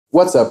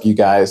What's up, you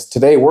guys?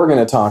 Today we're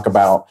going to talk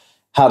about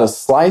how to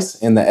slice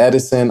in the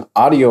Edison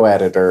audio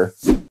editor.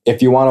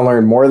 If you want to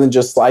learn more than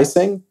just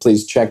slicing,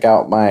 please check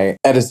out my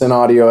Edison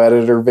audio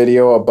editor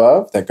video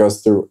above that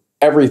goes through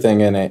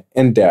everything in it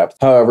in depth.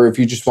 However, if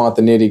you just want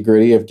the nitty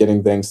gritty of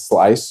getting things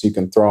sliced, you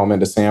can throw them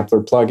into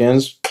sampler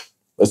plugins.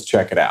 Let's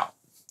check it out.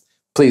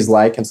 Please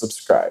like and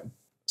subscribe.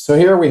 So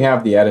here we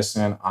have the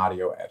Edison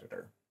audio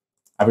editor.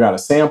 I've got a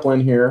sample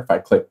in here. If I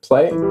click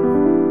play,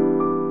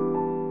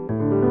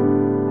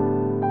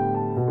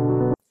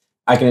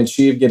 I can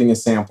achieve getting a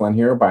sample in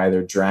here by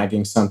either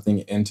dragging something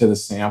into the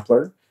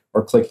sampler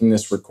or clicking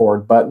this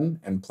record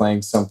button and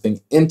playing something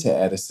into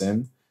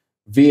Edison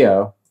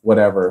via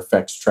whatever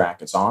effects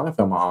track it's on. If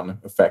I'm on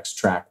effects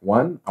track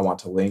 1, I want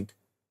to link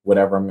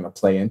whatever I'm going to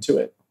play into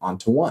it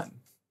onto 1.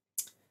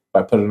 If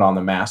I put it on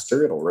the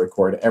master, it'll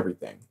record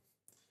everything.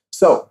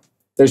 So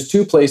there's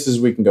two places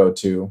we can go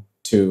to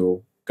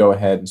go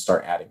ahead and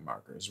start adding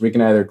markers. We can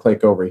either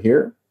click over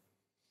here,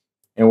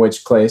 in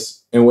which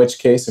case,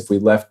 if we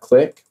left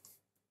click,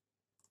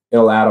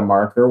 it'll add a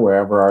marker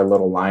wherever our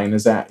little line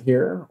is at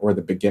here, or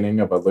the beginning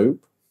of a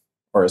loop,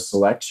 or a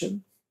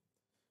selection.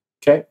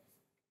 Okay.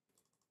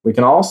 We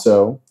can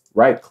also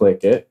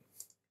right-click it,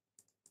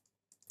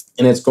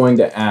 and it's going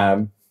to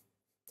add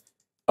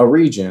a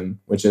region,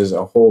 which is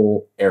a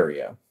whole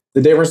area.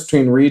 The difference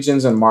between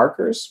regions and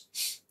markers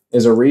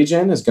is a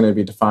region is going to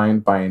be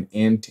defined by an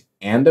end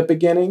and a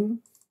beginning.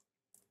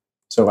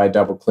 So if I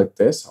double-click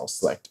this, I'll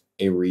select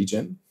a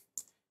region.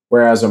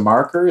 Whereas a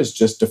marker is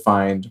just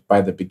defined by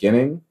the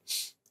beginning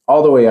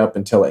all the way up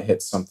until it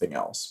hits something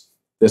else.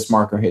 This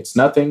marker hits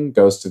nothing,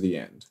 goes to the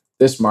end.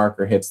 This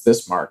marker hits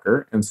this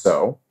marker, and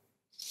so,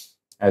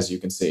 as you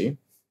can see,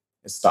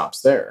 it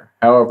stops there.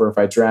 However, if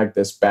I drag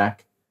this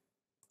back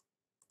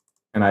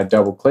and I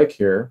double-click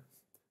here,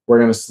 we're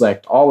going to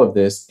select all of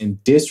this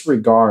and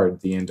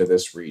disregard the end of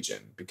this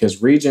region,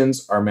 because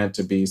regions are meant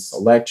to be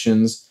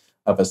selections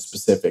of a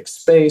specific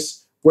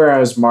space,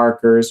 whereas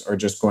markers are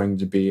just going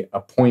to be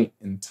a point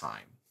in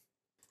time.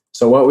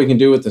 So what we can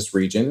do with this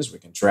region is we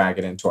can drag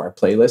it into our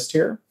playlist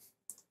here.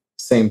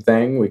 Same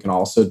thing we can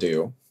also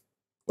do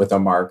with a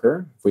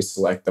marker. If we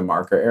select the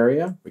marker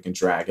area, we can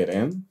drag it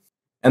in.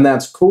 And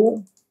that's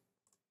cool,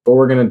 but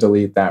we're going to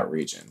delete that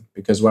region,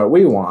 because what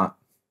we want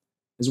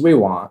is we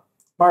want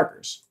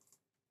markers.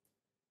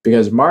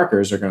 Because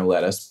markers are going to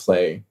let us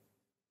play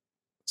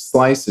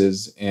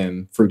slices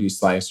in Fruity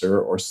Slicer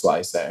or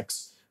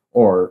SliceX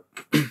or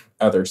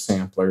other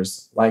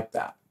samplers like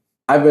that.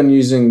 I've been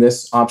using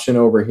this option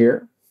over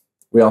here.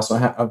 We also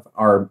have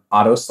our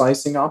auto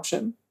slicing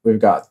option. We've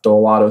got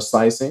dull auto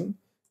slicing,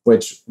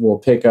 which will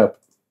pick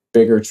up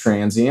bigger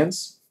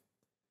transients.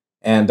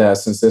 And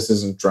since this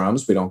isn't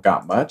drums, we don't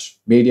got much.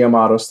 Medium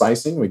auto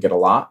slicing, we get a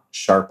lot.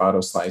 Sharp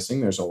auto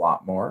slicing, there's a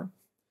lot more.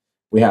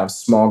 We have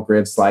small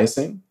grid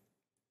slicing,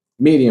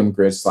 medium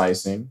grid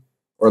slicing,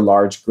 or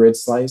large grid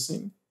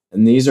slicing.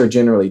 And these are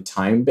generally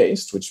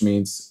time-based, which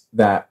means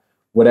that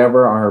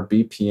whatever our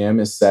BPM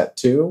is set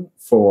to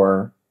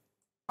for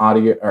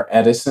audio or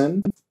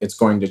Edison, it's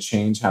going to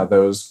change how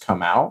those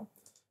come out.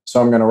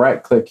 So I'm going to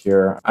right-click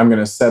here. I'm going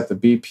to set the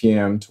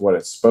BPM to what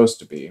it's supposed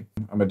to be.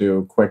 I'm going to do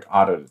a quick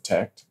auto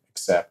detect,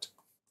 except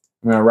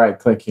I'm going to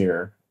right-click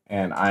here,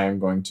 and I am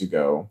going to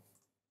go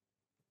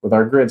with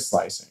our grid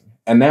slicing.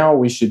 And now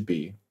we should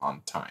be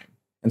on time.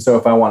 And so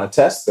if I want to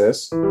test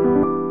this,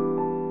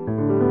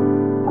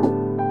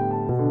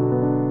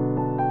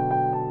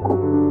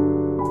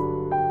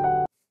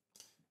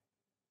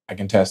 I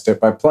can test it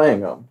by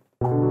playing them.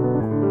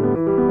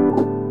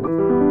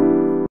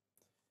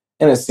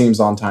 And it seems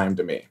on time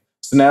to me.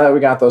 So now that we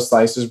got those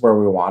slices where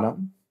we want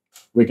them,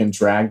 we can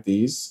drag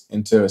these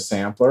into a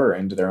sampler or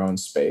into their own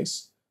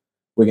space.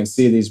 We can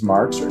see these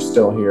marks are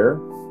still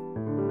here.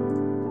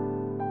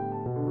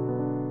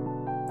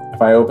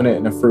 If I open it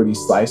in a Fruity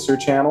Slicer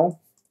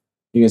channel,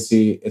 you can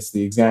see it's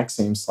the exact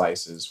same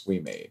slices we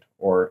made.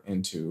 Or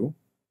into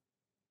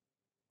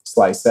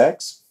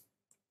SliceX,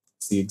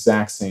 it's the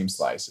exact same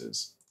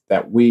slices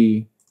that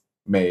we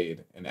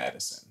made in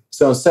Edison.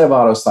 So instead of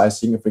auto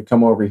slicing, if we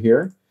come over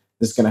here,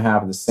 this is going to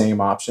have the same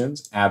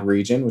options. Add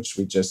region, which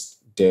we just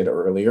did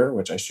earlier,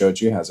 which I showed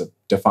you has a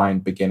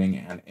defined beginning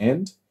and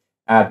end.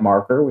 Add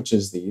marker, which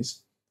is these.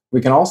 We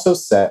can also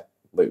set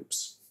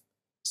loops.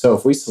 So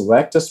if we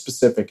select a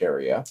specific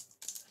area,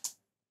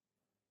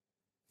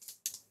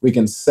 we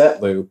can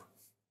set loop,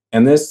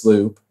 and this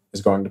loop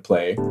is going to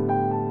play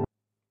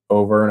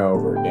over and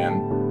over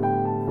again.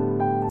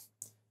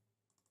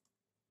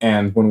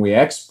 And when we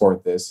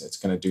export this, it's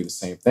going to do the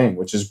same thing,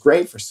 which is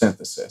great for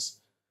synthesis.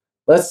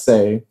 Let's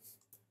say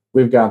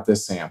we've got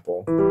this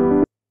sample.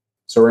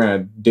 So we're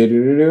going to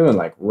do, and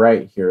like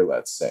right here,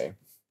 let's say,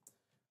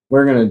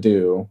 we're going to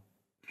do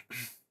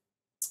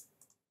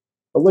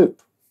a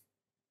loop.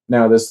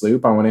 Now this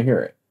loop, I want to hear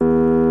it.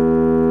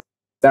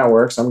 That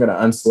works. I'm going to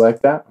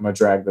unselect that. I'm going to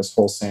drag this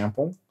whole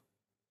sample.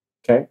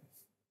 Okay.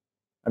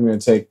 I'm going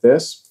to take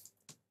this.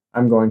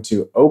 I'm going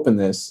to open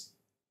this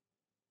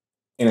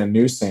in a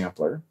new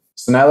sampler.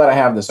 So now that I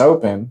have this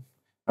open,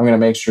 I'm going to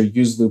make sure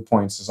use loop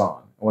points is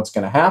on. And what's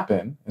going to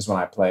happen is when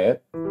I play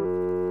it,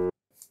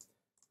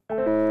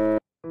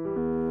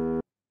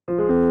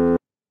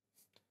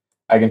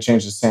 I can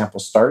change the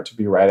sample start to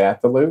be right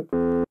at the loop.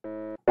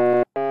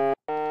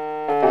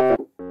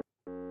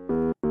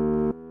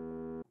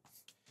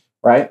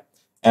 Right?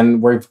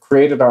 And we've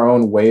created our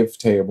own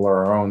wavetable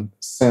or our own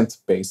synth,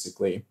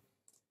 basically,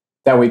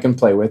 that we can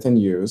play with and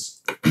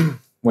use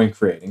when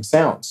creating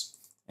sounds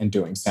and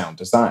doing sound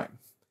design.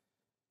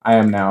 I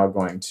am now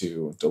going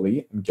to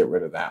delete and get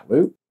rid of that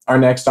loop. Our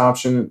next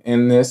option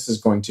in this is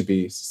going to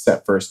be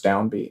set first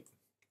downbeat.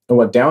 And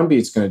what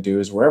downbeat's going to do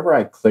is wherever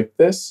I click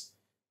this,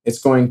 it's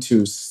going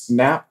to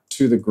snap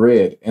to the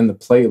grid in the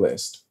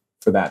playlist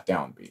for that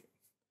downbeat.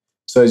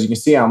 So as you can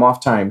see, I'm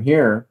off time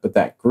here, but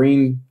that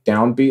green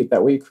downbeat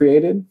that we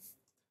created,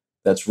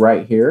 that's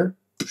right here,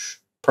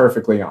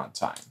 perfectly on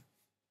time.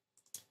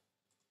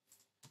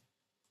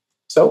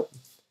 So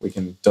we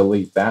can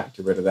delete that,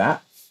 get rid of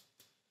that.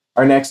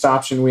 Our next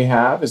option we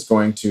have is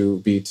going to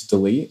be to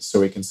delete,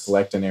 so we can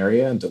select an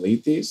area and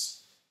delete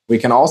these. We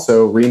can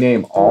also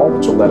rename all,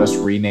 which will let us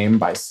rename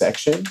by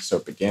section. So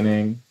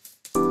beginning,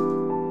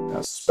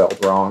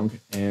 spelled wrong,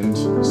 end,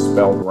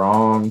 spelled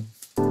wrong,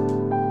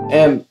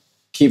 and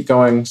keep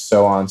going,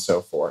 so on and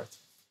so forth.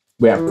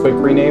 We have quick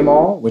rename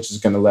all, which is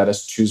going to let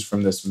us choose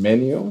from this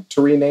menu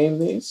to rename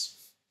these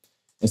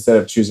instead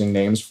of choosing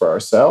names for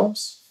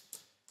ourselves.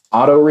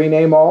 Auto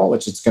rename all,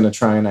 which it's going to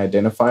try and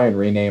identify and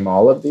rename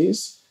all of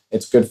these.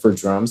 It's good for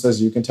drums,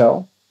 as you can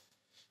tell.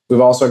 We've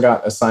also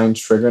got assign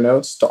trigger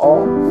notes to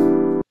all.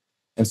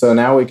 And so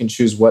now we can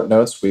choose what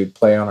notes we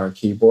play on our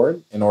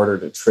keyboard in order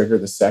to trigger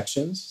the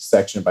sections,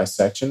 section by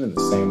section, in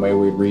the same way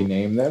we'd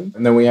rename them.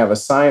 And then we have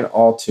assign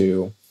all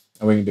to,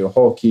 and we can do a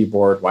whole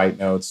keyboard, white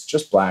notes,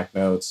 just black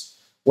notes,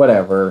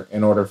 whatever,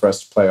 in order for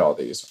us to play all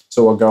these.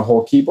 So we'll go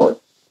whole keyboard.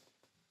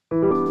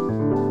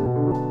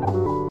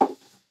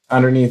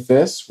 Underneath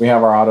this, we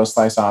have our auto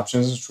slice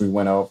options, which we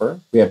went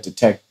over. We have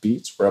detect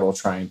beats, where it'll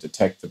try and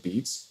detect the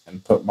beats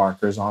and put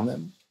markers on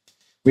them.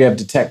 We have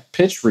detect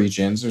pitch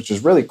regions, which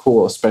is really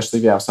cool, especially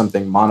if you have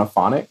something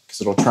monophonic, because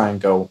it'll try and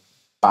go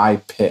by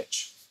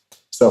pitch.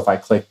 So if I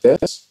click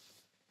this,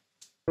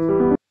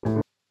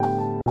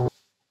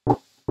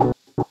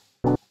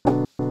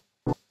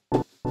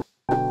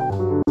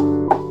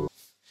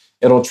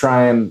 it'll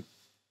try and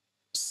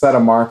set a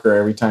marker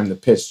every time the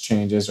pitch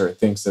changes or it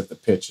thinks that the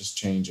pitch is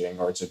changing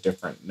or it's a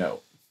different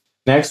note.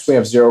 Next, we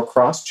have zero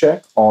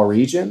cross-check all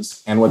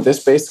regions. And what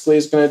this basically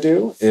is going to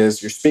do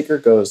is your speaker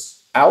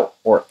goes out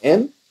or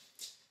in.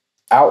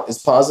 Out is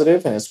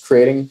positive and it's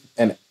creating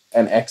an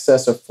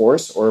excess of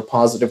force or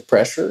positive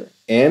pressure.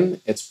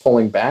 In, it's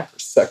pulling back or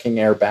sucking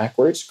air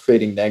backwards,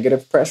 creating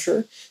negative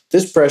pressure.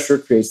 This pressure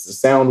creates the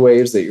sound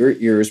waves that your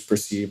ears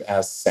perceive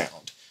as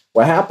sound.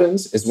 What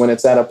happens is when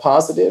it's at a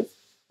positive,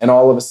 and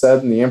all of a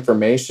sudden the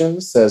information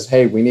says,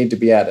 hey, we need to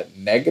be at a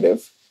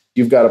negative,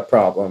 you've got a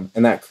problem,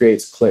 and that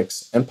creates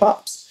clicks and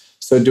pops.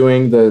 So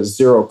doing the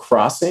zero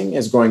crossing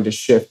is going to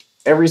shift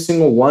every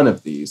single one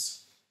of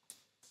these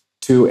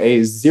to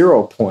a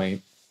 0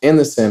 point in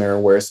the center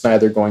where it's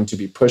neither going to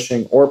be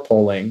pushing or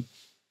pulling,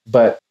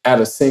 but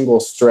at a single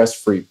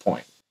stress-free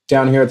point.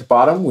 Down here at the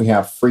bottom, we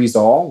have freeze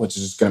all, which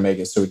is just going to make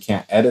it so we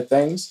can't edit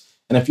things.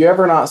 And if you're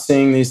ever not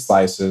seeing these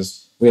slices,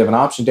 we have an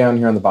option down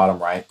here on the bottom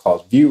right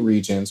called View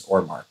Regions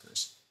or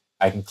Markers.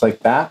 I can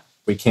click that.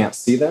 We can't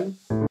see them,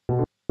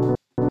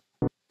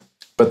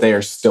 but they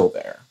are still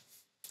there.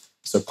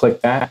 So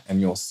click that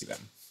and you'll see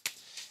them.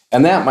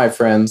 And that, my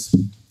friends,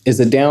 is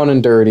a down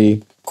and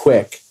dirty,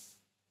 quick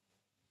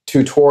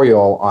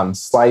tutorial on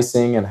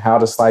slicing and how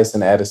to slice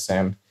in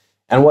Edison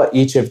and what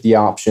each of the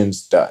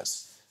options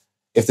does.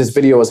 If this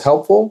video was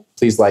helpful,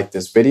 please like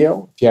this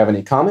video. If you have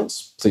any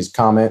comments, please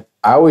comment.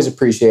 I always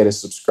appreciate a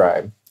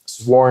subscribe. This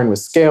is Warren with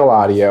Scale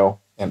Audio,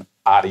 and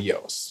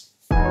adios.